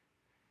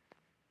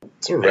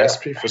 It's a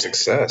recipe for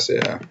success,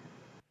 yeah.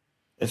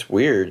 It's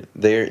weird.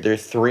 They're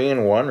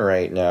 3-1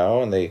 right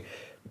now, and they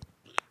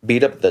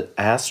beat up the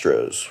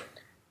Astros.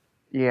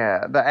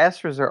 Yeah, the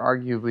Astros are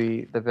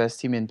arguably the best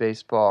team in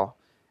baseball,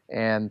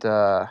 and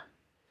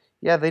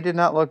they did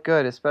not look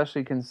good,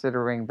 especially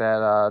considering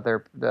that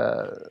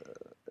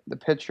the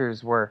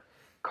pitchers were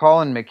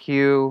Colin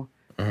McHugh,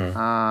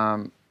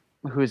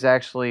 who's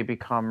actually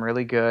become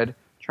really good.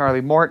 Charlie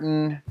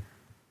Morton.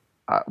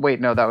 That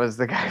was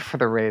the guy for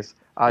the Rays.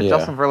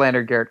 Justin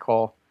Verlander, Garrett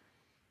Cole.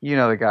 You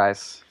know the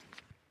guys.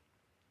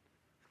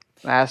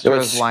 The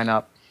Astros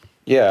lineup.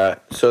 Yeah,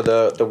 so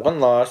the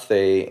one loss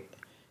they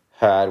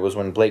had was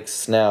when Blake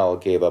Snell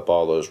gave up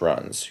all those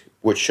runs,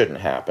 which shouldn't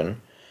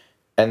happen.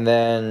 And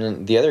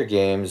then the other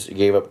games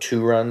gave up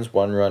 2 runs,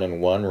 1 run, and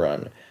 1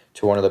 run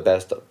to one of the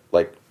best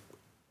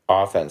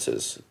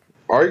offenses.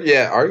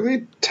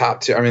 arguably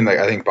top two. I mean, like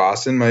I think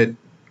Boston might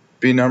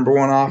be number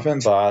one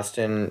offense.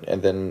 Boston,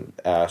 and then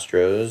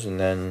Astros, and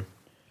then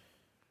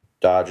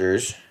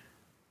Dodgers.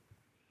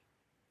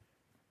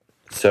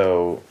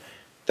 So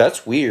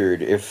that's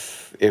weird.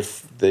 If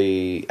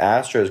the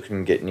Astros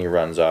couldn't get any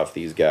runs off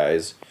these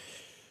guys,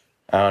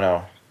 I don't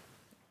know.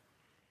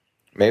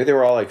 Maybe they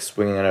were all like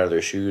swinging out of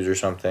their shoes or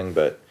something.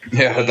 But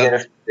Yeah,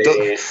 that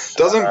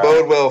doesn't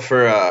bode well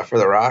for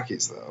the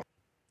Rockies though.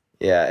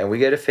 yeah, and we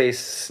get to face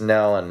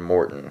Snell and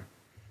Morton,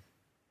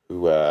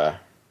 who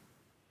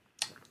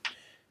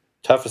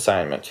tough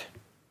assignment.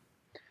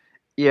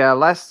 Yeah,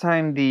 last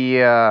time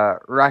the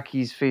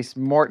Rockies faced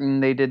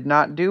Morton, they did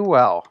not do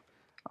well.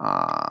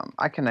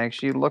 I can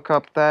actually look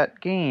up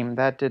that game.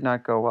 That did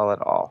not go well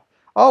at all.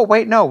 Oh,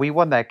 wait, no, we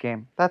won that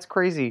game. That's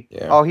crazy.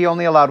 Yeah. Oh, he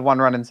only allowed 1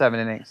 run in 7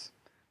 innings.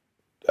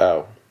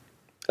 Oh,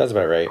 that's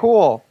about right.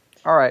 Cool.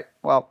 All right,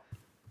 well.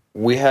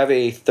 We have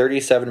a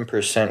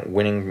 37%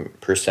 winning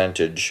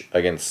percentage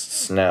against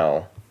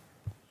Snell.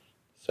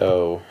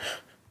 So.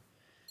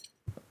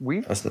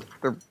 Wait,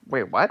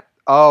 what?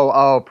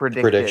 Oh,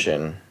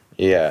 prediction.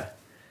 Yeah.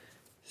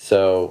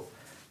 So.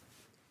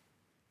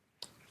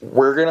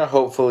 We're going to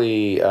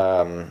hopefully.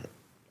 I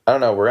don't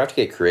know. We're going to have to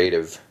get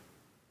creative.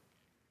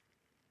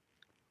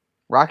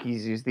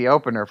 Rockies used the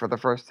opener for the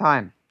first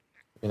time.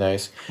 Be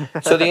nice.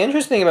 So the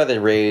interesting thing about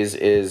the Rays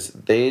is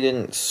they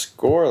didn't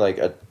score like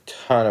a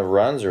ton of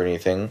runs or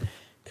anything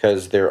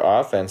because their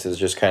offense is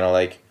just kind of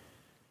like,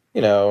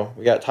 we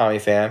got Tommy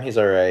Pham, he's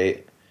all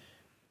right.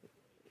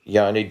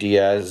 Yandy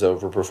Diaz is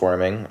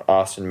overperforming.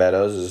 Austin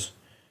Meadows is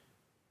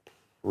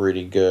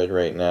pretty good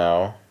right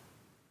now.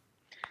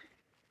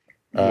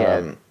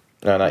 Yeah.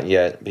 No, not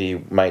yet. But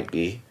he might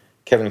be.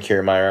 Kevin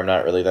Kiermaier, I'm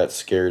not really that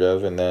scared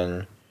of. And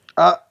then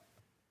Kevin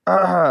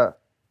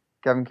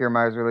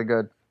Kiermaier is really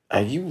good.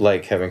 You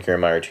like Kevin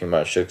Kiermaier too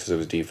much just because of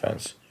his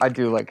defense. I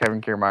do like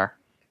Kevin Kiermaier.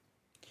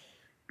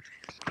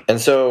 And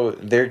so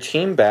their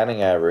team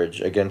batting average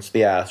against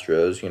the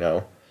Astros,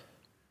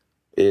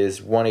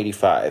 is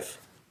 185.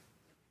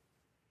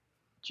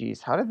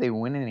 Jeez, how did they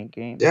win any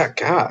games? Yeah,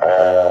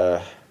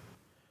 God.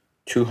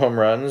 2 home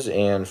runs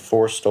and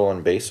 4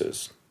 stolen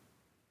bases.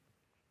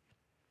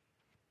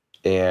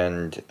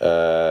 And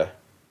how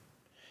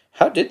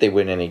did they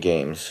win any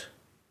games?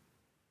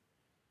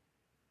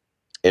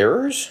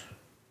 Errors?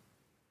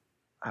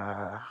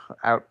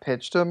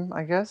 Outpitched him,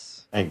 I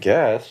guess. I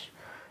guess.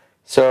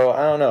 So,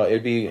 I don't know.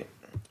 It'd be...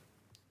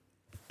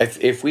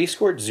 If we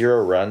scored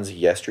 0 runs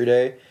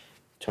yesterday,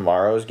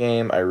 tomorrow's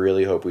game, I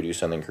really hope we do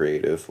something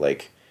creative.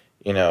 Like,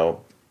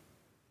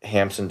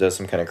 Hampson does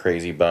some kind of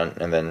crazy bunt,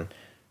 and then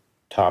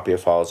Tapia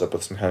follows up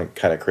with some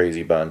kind of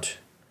crazy bunt.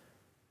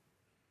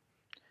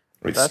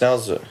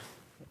 Snell's...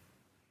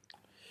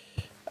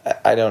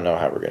 I don't know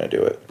how we're going to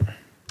do it.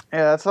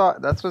 Yeah, that's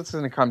what it's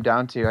going to come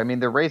down to. I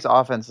mean, the Rays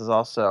offense is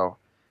also...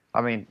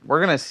 we're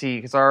going to see,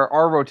 because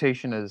our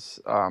rotation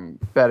is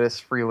Bettis,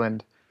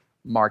 Freeland,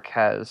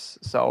 Marquez.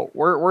 So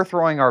we're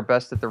throwing our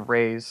best at the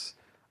Rays,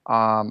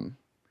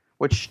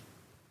 which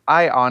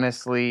I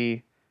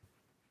honestly,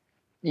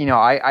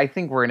 I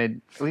think we're in at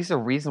least a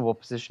reasonable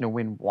position to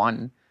win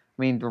one.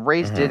 I mean, the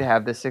Rays did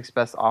have the 6th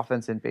best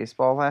offense in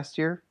baseball last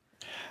year.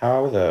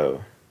 How,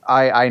 though?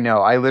 I know.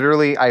 I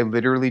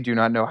literally do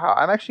not know how.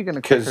 I'm actually going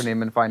to click their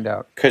name and find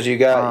out. Because you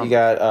got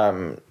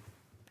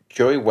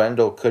Joey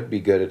Wendell could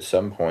be good at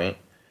some point.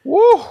 Woo!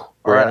 All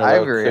right, I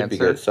have your could answer. Be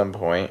good at some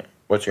point.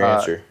 What's your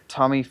answer?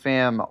 Tommy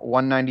Pham,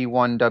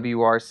 191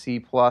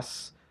 WRC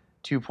plus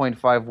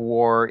 2.5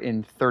 WAR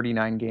in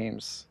 39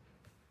 games.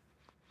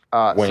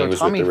 When he was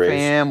Tommy with the Rays.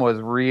 Pham was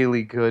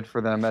really good for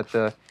them at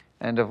the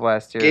end of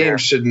last year. Game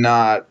should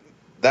not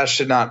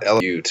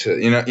elevate you to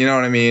you know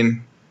what I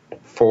mean,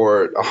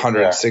 for a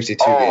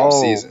 162 game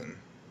season.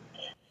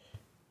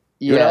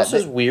 Yeah, what else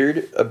is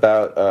weird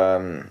about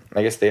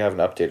I guess they haven't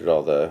updated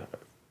all the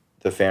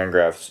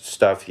Fangraphs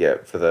stuff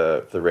yet for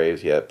the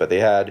Rays yet, but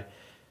they had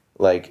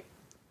like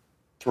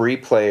 3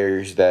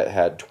 players that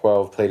had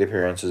 12 plate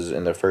appearances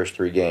in their first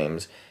 3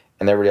 games,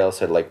 and everybody else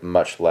had like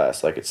much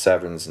less, like it's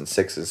 7s and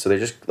 6s. So they're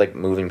just like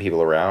moving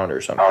people around or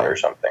something.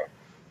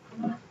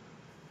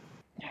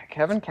 Yeah,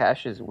 Kevin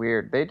Cash is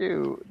weird. They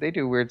do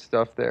weird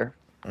stuff there.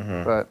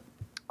 Mm-hmm. But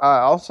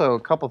also a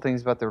couple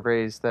things about the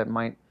Rays that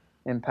might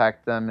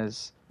impact them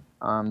is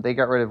they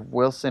got rid of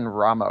Wilson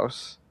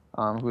Ramos,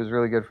 who was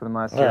really good for them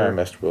last year. I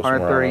missed Wilson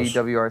 130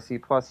 Ramos.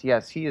 WRC plus.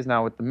 Yes, he is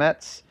now with the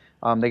Mets.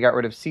 They got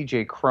rid of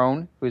C.J.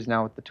 Cron, who is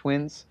now with the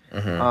Twins.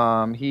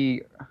 Mm-hmm.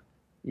 He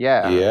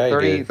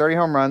 30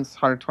 home runs,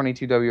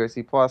 122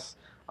 WRC plus.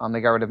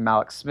 They got rid of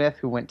Malik Smith,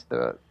 who went to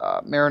the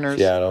Mariners.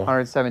 Seattle.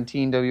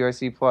 117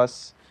 WRC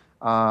plus.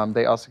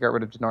 They also got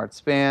rid of Denard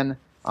Span.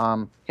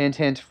 Hint,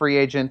 hint, free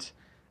agent.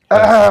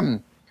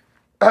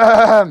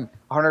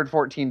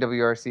 114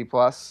 WRC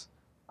plus.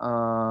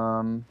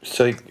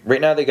 So right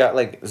now they got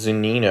like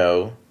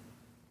Zunino,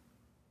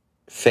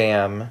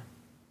 Pham,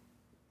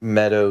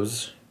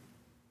 Meadows,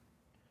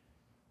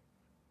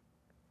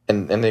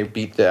 and they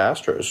beat the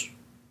Astros.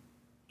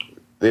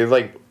 They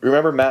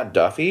remember Matt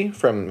Duffy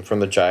from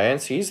the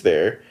Giants? He's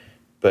there.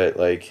 but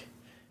like,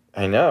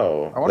 I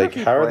know. Like,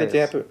 how are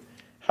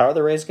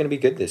the Rays going to be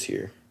good this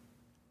year?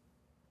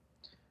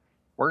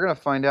 We're gonna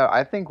find out.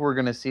 I think we're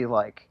gonna see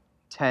like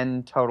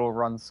 10 total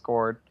runs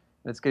scored,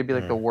 and it's gonna be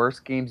like the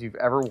worst games you've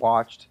ever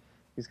watched.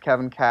 Because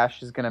Kevin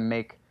Cash is gonna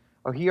make.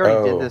 Oh, he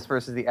already did this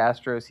versus the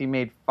Astros. He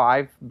made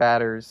 5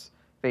 batters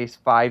face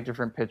 5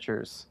 different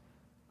pitchers,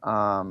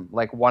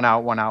 like 1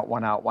 out, 1 out,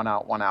 1 out, 1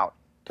 out, 1 out.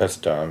 That's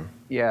dumb.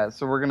 Yeah,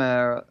 so we're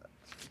gonna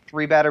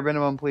 3 batter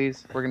minimum,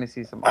 please. We're gonna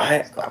see some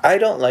awesome stuff. I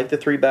don't like the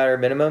 3 batter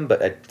minimum,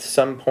 but at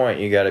some point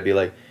you got to be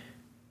like,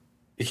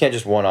 you can't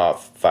just one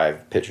off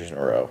 5 pitchers in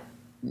a row.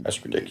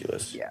 That's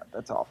ridiculous. Yeah,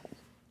 that's awful.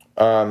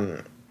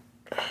 What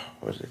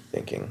was I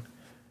thinking?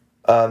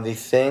 The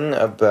thing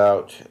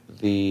about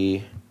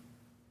the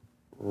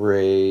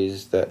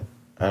Rays that,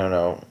 I don't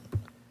know,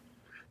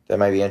 that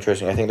might be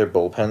interesting. I think their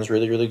bullpen's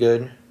really, really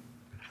good.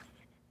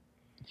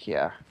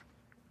 Yeah.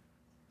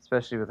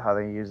 Especially with how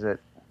they use it.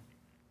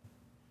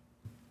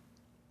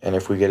 And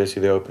if we get to see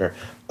the opener.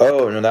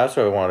 Oh, no, that's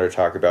what I wanted to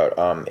talk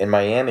about. In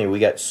Miami, we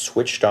got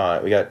switched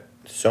on. We got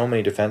so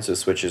many defensive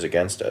switches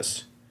against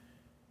us.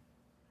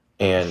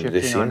 And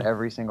shifting on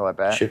every single at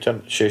bat.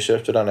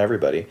 Shifted on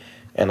everybody.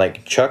 And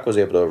like Chuck was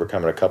able to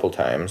overcome it a couple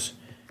times.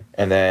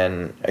 And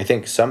then I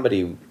think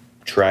somebody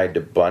tried to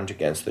bunt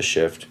against the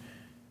shift.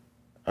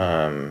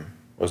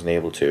 Wasn't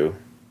able to.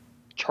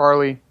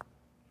 Charlie.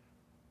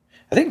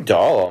 I think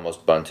Dahl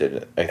almost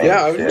bunted.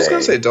 I was just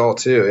going to say Dahl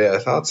too. Yeah, I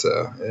thought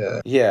so.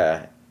 Yeah.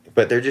 Yeah,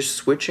 but they're just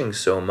switching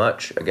so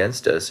much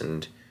against us.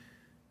 And,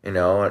 you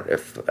know, I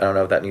don't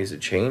know if that needs to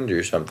change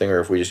or something,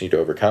 or if we just need to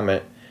overcome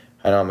it.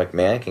 I know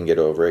McMahon can get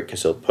over it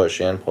because he'll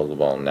push and pull the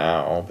ball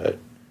now, but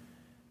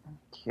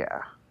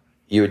yeah,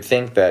 you would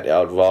think that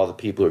out of all the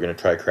people who are going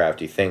to try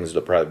crafty things,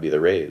 it'll probably be the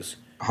Rays.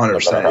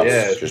 100%.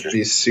 Yeah, just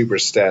be super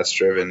stats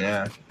driven.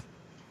 Yeah.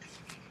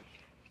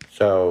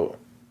 So,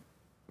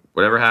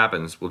 whatever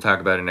happens, we'll talk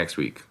about it next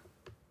week.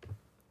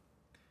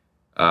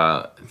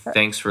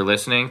 Thanks for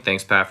listening.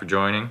 Thanks, Pat, for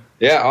joining.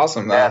 Yeah,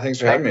 awesome. Thanks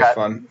for having me.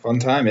 Fun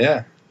time.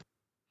 Yeah.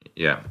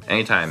 Yeah,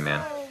 anytime,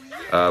 man.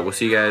 We'll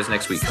see you guys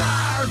next week.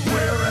 Start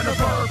wearing a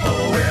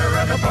purple,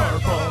 wearing a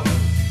purple.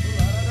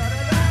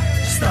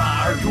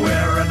 Start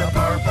wearing a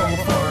purple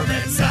for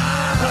the time.